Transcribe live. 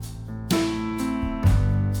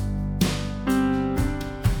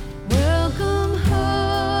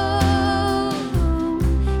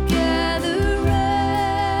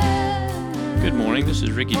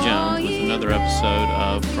is Ricky Jones with another episode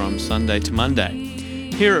of From Sunday to Monday.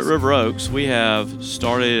 Here at River Oaks, we have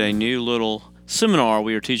started a new little seminar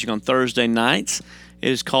we are teaching on Thursday nights. It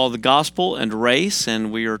is called The Gospel and Race,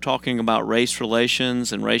 and we are talking about race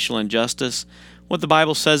relations and racial injustice, what the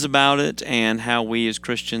Bible says about it, and how we as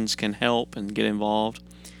Christians can help and get involved.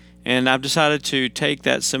 And I've decided to take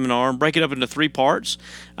that seminar and break it up into 3 parts.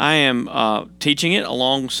 I am teaching it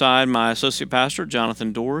alongside my associate pastor,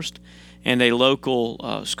 Jonathan Dorst, and a local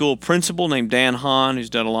school principal named Dan Hahn,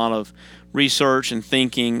 who's done a lot of research and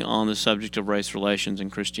thinking on the subject of race relations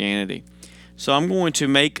and Christianity. So I'm going to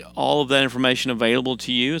make all of that information available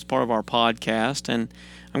to you as part of our podcast, and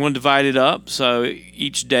I'm going to divide it up so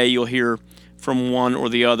each day you'll hear from one or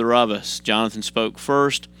the other of us. Jonathan spoke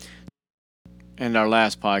first, and our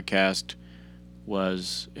last podcast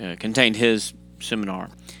contained his seminar.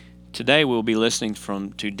 Today we'll be listening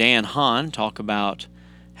to Dan Hahn talk about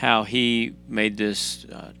how he made this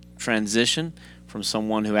transition from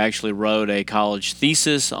someone who actually wrote a college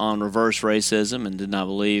thesis on reverse racism and did not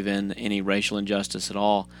believe in any racial injustice at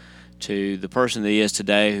all, to the person that he is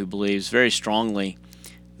today, who believes very strongly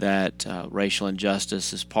that racial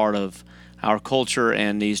injustice is part of our culture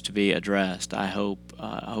and needs to be addressed. I hope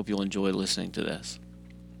you'll enjoy listening to this.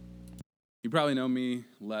 You probably know me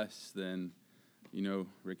less than you know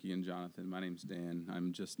Ricky and Jonathan. My name's Dan.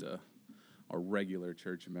 I'm just a regular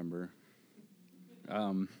church member.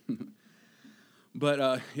 But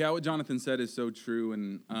what Jonathan said is so true,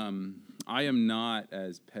 and I am not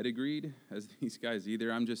as pedigreed as these guys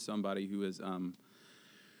either. I'm just somebody who has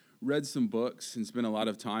read some books and spent a lot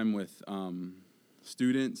of time with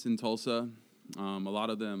students in Tulsa, a lot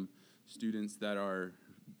of them students that are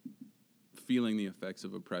feeling the effects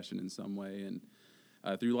of oppression in some way,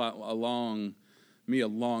 and through a long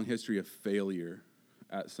history of failure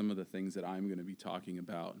at some of the things that I'm going to be talking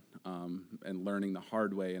about, and learning the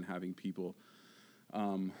hard way and having people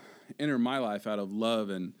enter my life out of love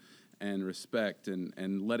and respect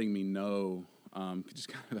and letting me know just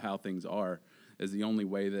kind of how things are is the only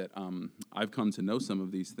way that I've come to know some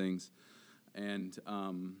of these things. And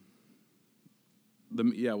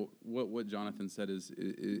what Jonathan said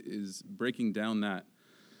is breaking down that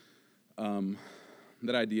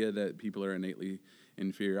idea that people are innately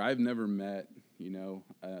inferior. I've never met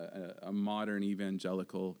a modern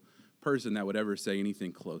evangelical person that would ever say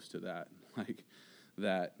anything close to that, like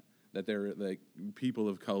that they're like people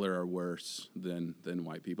of color are worse than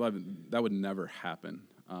white people. That would never happen.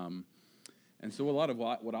 And so a lot of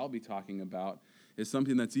what I'll be talking about is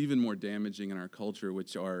something that's even more damaging in our culture,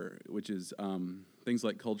 which is things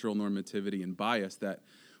like cultural normativity and bias that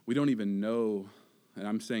we don't even know. And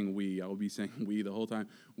I'm saying I will be saying we the whole time.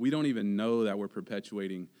 We don't even know that we're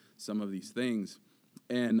perpetuating some of these things.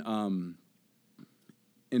 And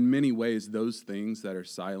in many ways, those things that are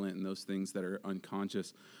silent and those things that are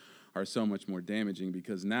unconscious are so much more damaging,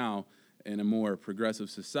 because now in a more progressive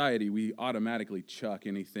society, we automatically chuck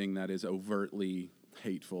anything that is overtly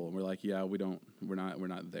hateful. And we're like, yeah, we're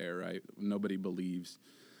not there, right? Nobody believes,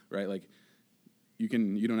 right? Like you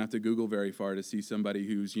don't have to Google very far to see somebody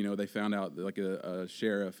who's, they found out like a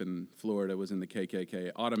sheriff in Florida was in the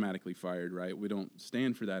KKK, automatically fired, right? We don't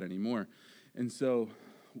stand for that anymore. And so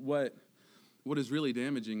what is really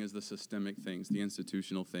damaging is the systemic things, the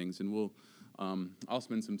institutional things, and I'll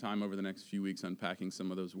spend some time over the next few weeks unpacking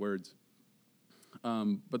some of those words.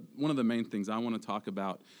 But one of the main things I want to talk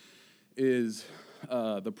about is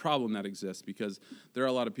the problem that exists, because there are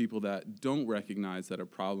a lot of people that don't recognize that a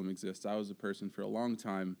problem exists. I was a person for a long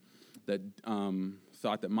time that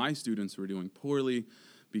thought that my students were doing poorly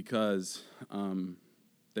because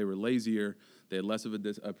they were lazier, they had less of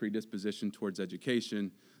a predisposition towards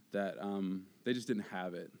education, that they just didn't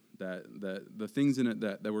have it, that the things in it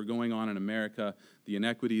that were going on in America, the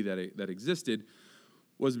inequity that existed,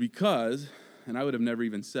 was because, and I would have never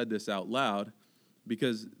even said this out loud,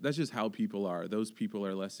 because that's just how people are. Those people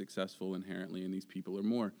are less successful inherently, and these people are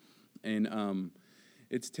more. And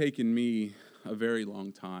it's taken me a very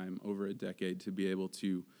long time, over a decade, to be able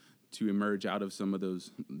to emerge out of some of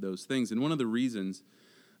those things. And one of the reasons,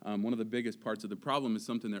 one of the biggest parts of the problem is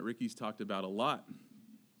something that Ricky's talked about a lot,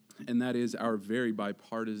 and that is our very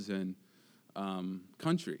bipartisan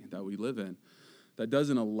country that we live in, that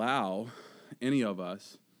doesn't allow any of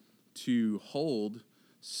us to hold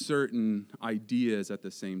certain ideas at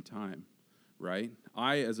the same time, right?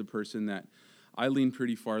 I, as a person that I lean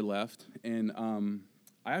pretty far left, and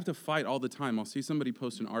I have to fight all the time. I'll see somebody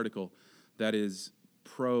post an article that is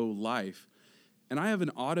pro-life, and I have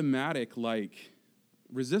an automatic,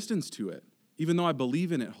 resistance to it. Even though I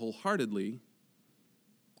believe in it wholeheartedly,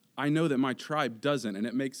 I know that my tribe doesn't, and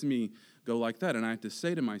it makes me go like that. And I have to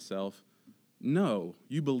say to myself, no,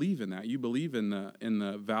 you believe in that. You believe in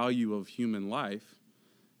the value of human life,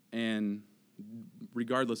 and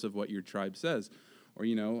regardless of what your tribe says. Or,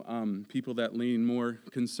 people that lean more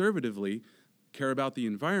conservatively care about the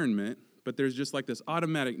environment, but there's just like this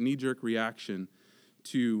automatic knee-jerk reaction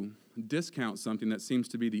to discount something that seems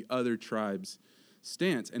to be the other tribe's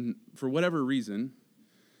stance. And for whatever reason,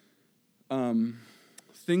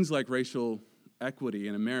 things like racial equity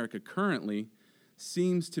in America currently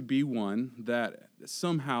seems to be one that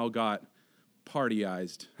somehow got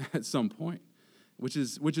partyized at some point, which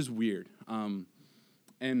is weird.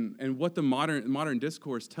 And what the modern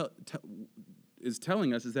discourse is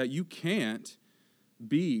telling us is that you can't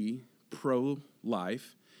be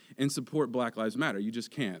pro-life and support Black Lives Matter. You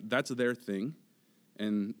just can't. That's their thing.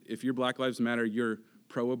 And if you're Black Lives Matter, you're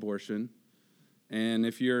pro-abortion. And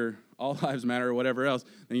if you're All Lives Matter or whatever else,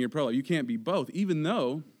 then you're pro-life. You can't be both, even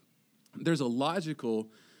though there's a logical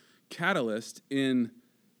catalyst in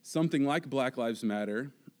something like Black Lives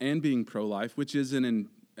Matter and being pro-life, which is an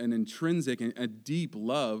intrinsic and a deep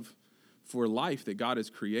love for life that God has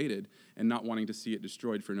created and not wanting to see it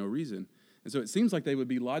destroyed for no reason. And so it seems like they would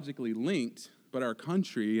be logically linked, but our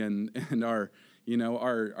country and our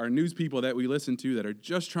news people that we listen to that are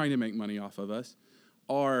just trying to make money off of us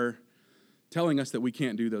are telling us that we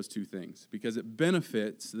can't do those two things because it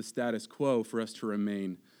benefits the status quo for us to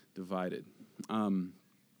remain divided.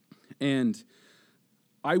 And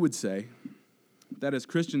I would say that as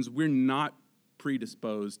Christians, we're not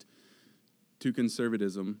predisposed to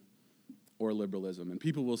conservatism or liberalism. And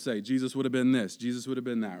people will say, Jesus would have been this, Jesus would have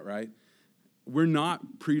been that, right? We're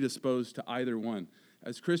not predisposed to either one.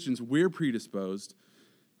 As Christians, we're predisposed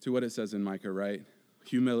to what it says in Micah, right?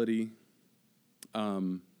 Humility,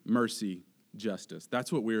 mercy, justice.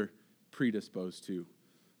 That's what we're predisposed to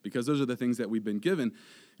because those are the things that we've been given.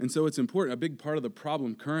 And so it's important. A big part of the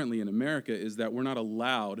problem currently in America is that we're not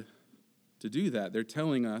allowed to do that. They're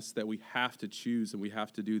telling us that we have to choose and we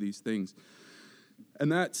have to do these things.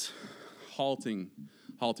 And that's halting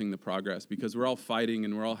the progress because we're all fighting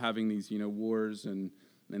and we're all having these, wars and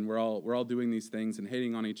we're all doing these things and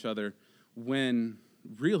hating on each other when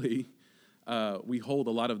really we hold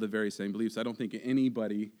a lot of the very same beliefs. I don't think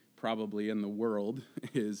anybody probably in the world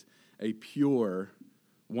is a pure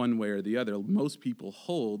one way or the other. Most people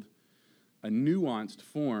hold a nuanced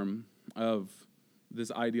form of this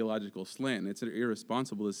ideological slant, and it's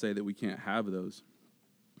irresponsible to say that we can't have those.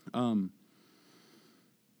 And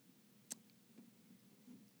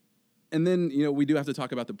then, we do have to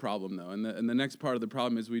talk about the problem, though. And the next part of the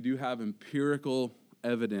problem is we do have empirical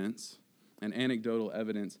evidence and anecdotal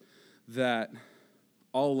evidence that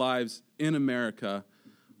all lives in America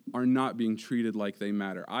are not being treated like they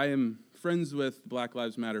matter. I am friends with Black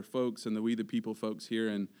Lives Matter folks and the We the People folks here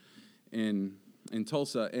in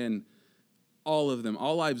Tulsa, and all of them,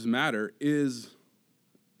 all lives matter is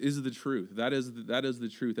the truth. That is the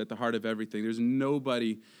truth at the heart of everything. There's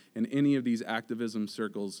nobody in any of these activism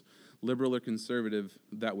circles, liberal or conservative,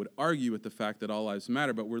 that would argue with the fact that all lives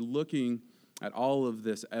matter, but we're looking at all of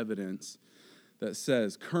this evidence that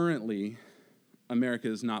says currently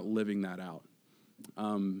America is not living that out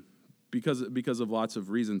because of lots of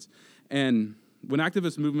reasons. And when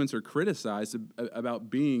activist movements are criticized about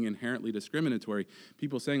being inherently discriminatory,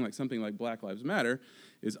 people saying something like Black Lives Matter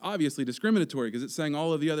is obviously discriminatory because it's saying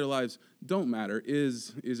all of the other lives don't matter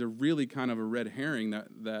is a really kind of a red herring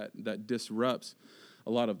that disrupts a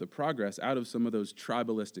lot of the progress out of some of those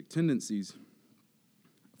tribalistic tendencies.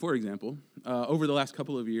 For example, over the last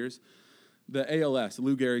couple of years, the ALS,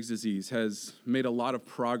 Lou Gehrig's disease, has made a lot of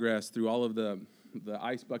progress through all of the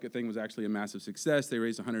ice bucket thing was actually a massive success. They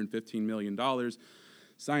raised $115 million.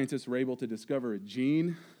 Scientists were able to discover a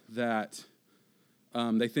gene that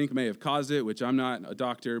they think may have caused it, which I'm not a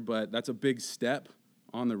doctor, but that's a big step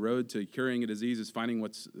on the road to curing a disease is finding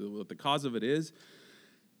what the cause of it is.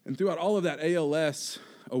 And throughout all of that ALS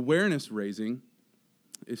awareness raising,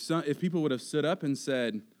 if people would have stood up and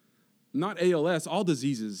said, not ALS, all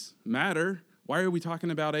diseases matter. Why are we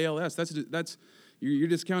talking about ALS? That's you're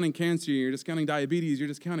discounting cancer, you're discounting diabetes, you're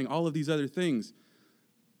discounting all of these other things.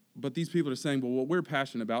 But these people are saying, well, what we're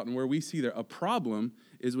passionate about and where we see a problem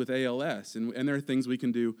is with ALS, and there are things we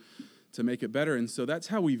can do to make it better. And so that's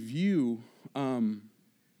how we view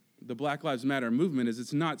the Black Lives Matter movement, is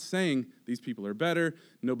it's not saying these people are better,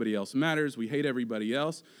 nobody else matters, we hate everybody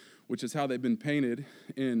else, which is how they've been painted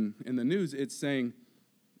in the news. It's saying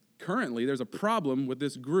currently there's a problem with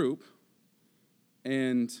this group,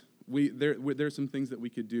 and there's some things that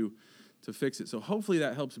we could do to fix it. So hopefully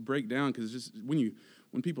that helps break down, because just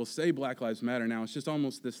when people say Black Lives Matter now, it's just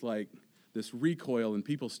almost this this recoil, and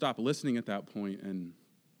people stop listening at that point. And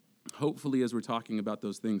hopefully, as we're talking about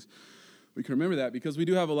those things, we can remember that, because we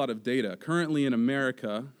do have a lot of data. Currently in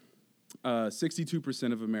America,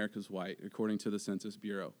 62% of America is white, according to the Census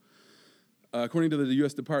Bureau. According to the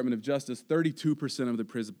U.S. Department of Justice, 32% of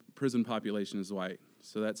the prison population is white.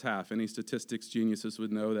 So that's half. Any statistics geniuses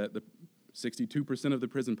would know that the 62% of the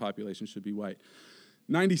prison population should be white.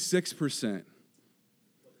 96%.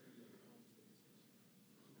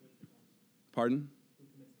 Pardon?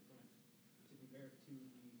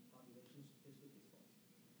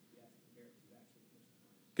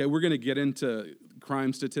 Okay, we're going to get into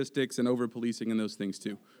crime statistics and over-policing and those things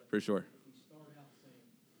too, for sure.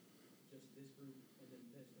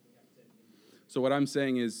 So what I'm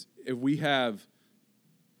saying is, if we have,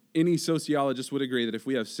 any sociologist would agree that if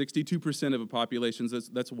we have 62% of a population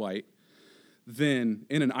that's white, then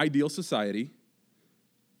in an ideal society,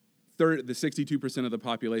 the 62% of the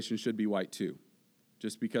population should be white too,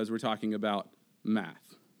 just because we're talking about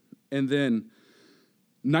math. And then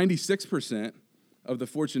 96% of the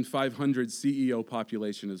Fortune 500 CEO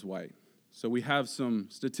population is white. So we have some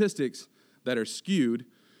statistics that are skewed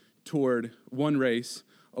toward one race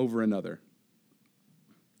over another.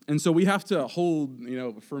 And so we have to hold,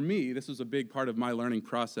 for me, this was a big part of my learning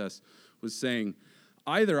process, was saying,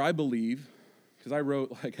 either I believe, because I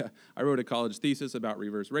wrote a college thesis about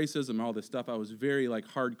reverse racism, all this stuff. I was very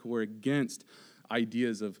hardcore against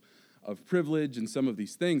ideas of privilege and some of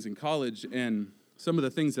these things in college. And some of the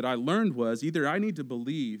things that I learned was, either I need to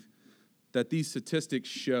believe that these statistics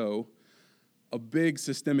show a big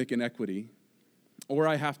systemic inequity, or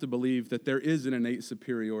I have to believe that there is an innate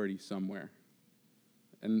superiority somewhere.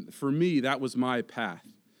 And for me, that was my path.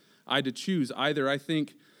 I had to choose. Either I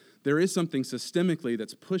think there is something systemically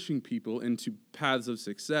that's pushing people into paths of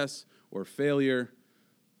success or failure,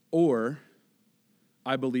 or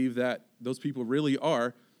I believe that those people really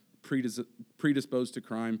are predisposed to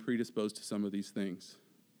crime, predisposed to some of these things.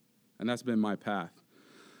 And that's been my path.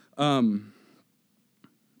 And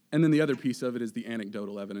then the other piece of it is the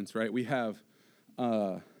anecdotal evidence, right? We have,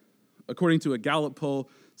 according to a Gallup poll,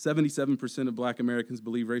 77% of black Americans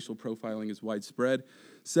believe racial profiling is widespread.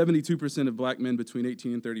 72% of black men between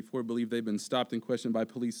 18 and 34 believe they've been stopped and questioned by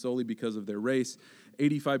police solely because of their race.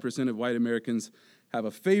 85% of white Americans have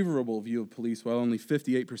a favorable view of police, while only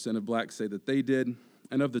 58% of blacks say that they did.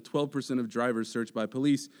 And of the 12% of drivers searched by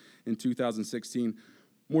police in 2016,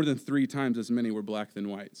 more than 3 times as many were black than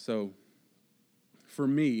white. So for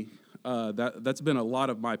me, that's been a lot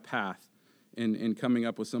of my path in coming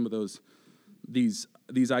up with some of these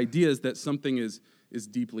ideas that something is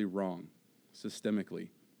deeply wrong systemically.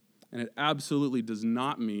 And it absolutely does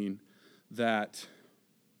not mean that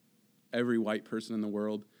every white person in the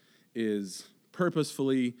world is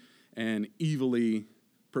purposefully and evilly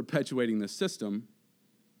perpetuating the system,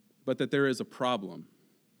 but that there is a problem.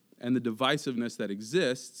 And the divisiveness that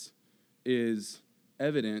exists is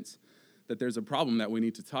evidence that there's a problem that we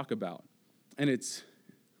need to talk about. And it's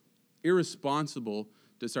irresponsible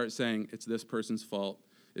to start saying it's this person's fault,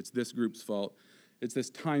 it's this group's fault, it's this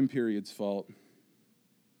time period's fault,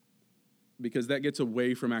 because that gets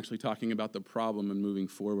away from actually talking about the problem and moving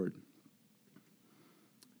forward.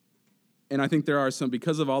 And I think there are some,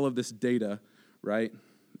 because of all of this data, right,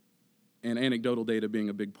 and anecdotal data being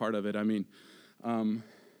a big part of it, I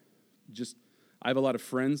have a lot of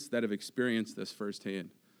friends that have experienced this firsthand,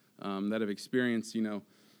 that have experienced,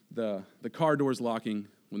 the car doors locking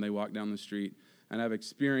when they walk down the street, and I've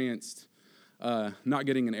experienced not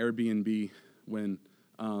getting an Airbnb when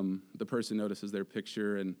the person notices their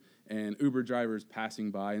picture, and Uber drivers passing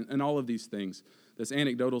by, and all of these things. This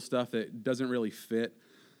anecdotal stuff that doesn't really fit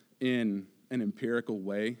in an empirical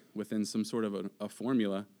way within some sort of a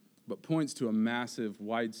formula, but points to a massive,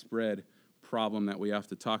 widespread problem that we have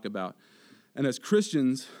to talk about. And as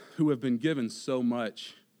Christians who have been given so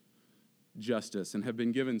much justice and have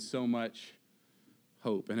been given so much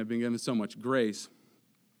hope and have been given so much grace,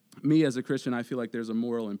 me as a Christian, I feel like there's a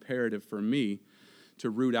moral imperative for me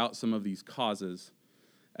to root out some of these causes.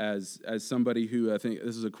 As somebody who, I think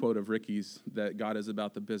this is a quote of Ricky's, that God is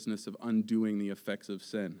about the business of undoing the effects of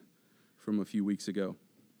sin, from a few weeks ago.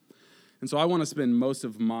 And so I want to spend most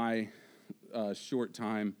of my short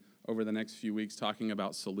time over the next few weeks talking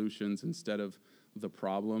about solutions instead of the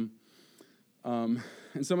problem. And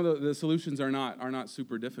some of the solutions are not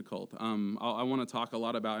super difficult. I want to talk a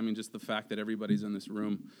lot about, just the fact that everybody's in this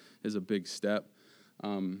room is a big step.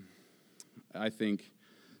 I think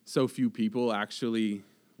so few people actually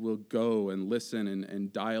will go and listen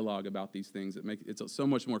and dialogue about these things. It's so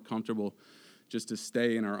much more comfortable just to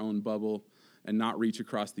stay in our own bubble and not reach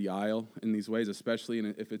across the aisle in these ways, especially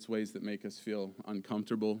if it's ways that make us feel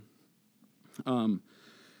uncomfortable.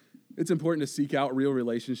 It's important to seek out real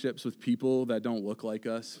relationships with people that don't look like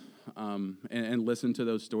us, and listen to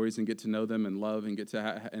those stories and get to know them and love and get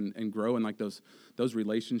to and grow in like those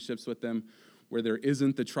relationships with them, where there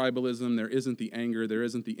isn't the tribalism, there isn't the anger, there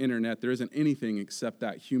isn't the internet, there isn't anything except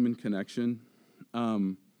that human connection.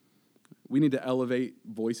 We need to elevate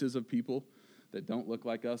voices of people that don't look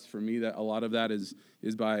like us. For me, that a lot of that is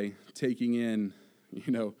by taking in,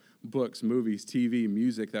 books, movies, TV,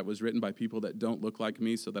 music that was written by people that don't look like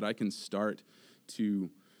me, so that I can start to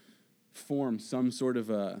form some sort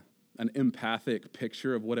of an empathic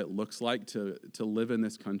picture of what it looks like to live in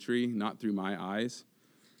this country, not through my eyes.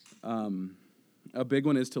 A big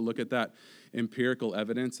one is to look at that empirical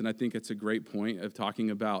evidence, and I think it's a great point of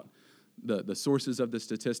talking about the sources of the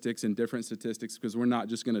statistics and different statistics, because we're not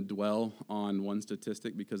just going to dwell on one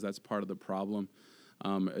statistic, because that's part of the problem,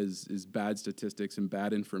 is bad statistics and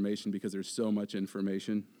bad information, because there's so much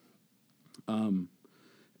information.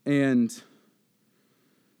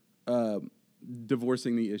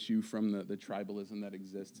 Divorcing the issue from the tribalism that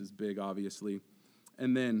exists is big, obviously.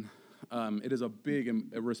 And then it is a big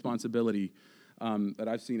responsibility that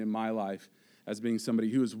I've seen in my life as being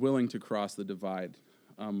somebody who is willing to cross the divide.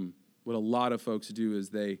 What a lot of folks do is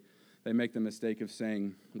they make the mistake of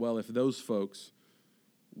saying, well, if those folks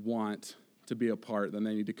want to be a part, then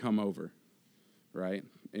they need to come over, right?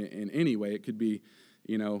 In any way, it could be,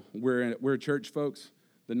 we're church folks,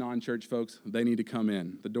 the non-church folks, they need to come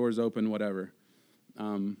in. The door's open, whatever.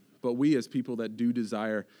 But we as people that do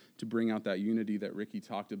desire to bring out that unity that Ricky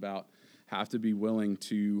talked about have to be willing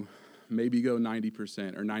to maybe go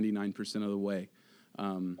 90% or 99% of the way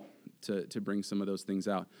to bring some of those things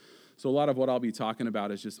out. So a lot of what I'll be talking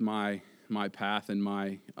about is just my path and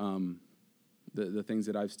my the things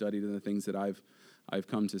that I've studied and the things that I've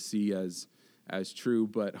come to see as true,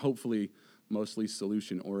 but hopefully mostly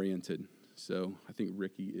solution oriented. So I think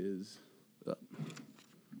Ricky is up.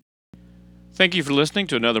 Thank you for listening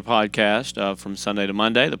to another podcast of From Sunday to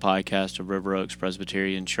Monday, the podcast of River Oaks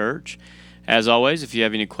Presbyterian Church. As always, if you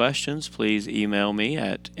have any questions, please email me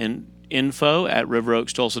at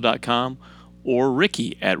info@riveroakstulsa.com or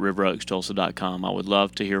ricky@riveroakstulsa.com. I would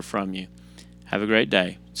love to hear from you. Have a great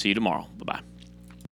day. See you tomorrow. Bye-bye.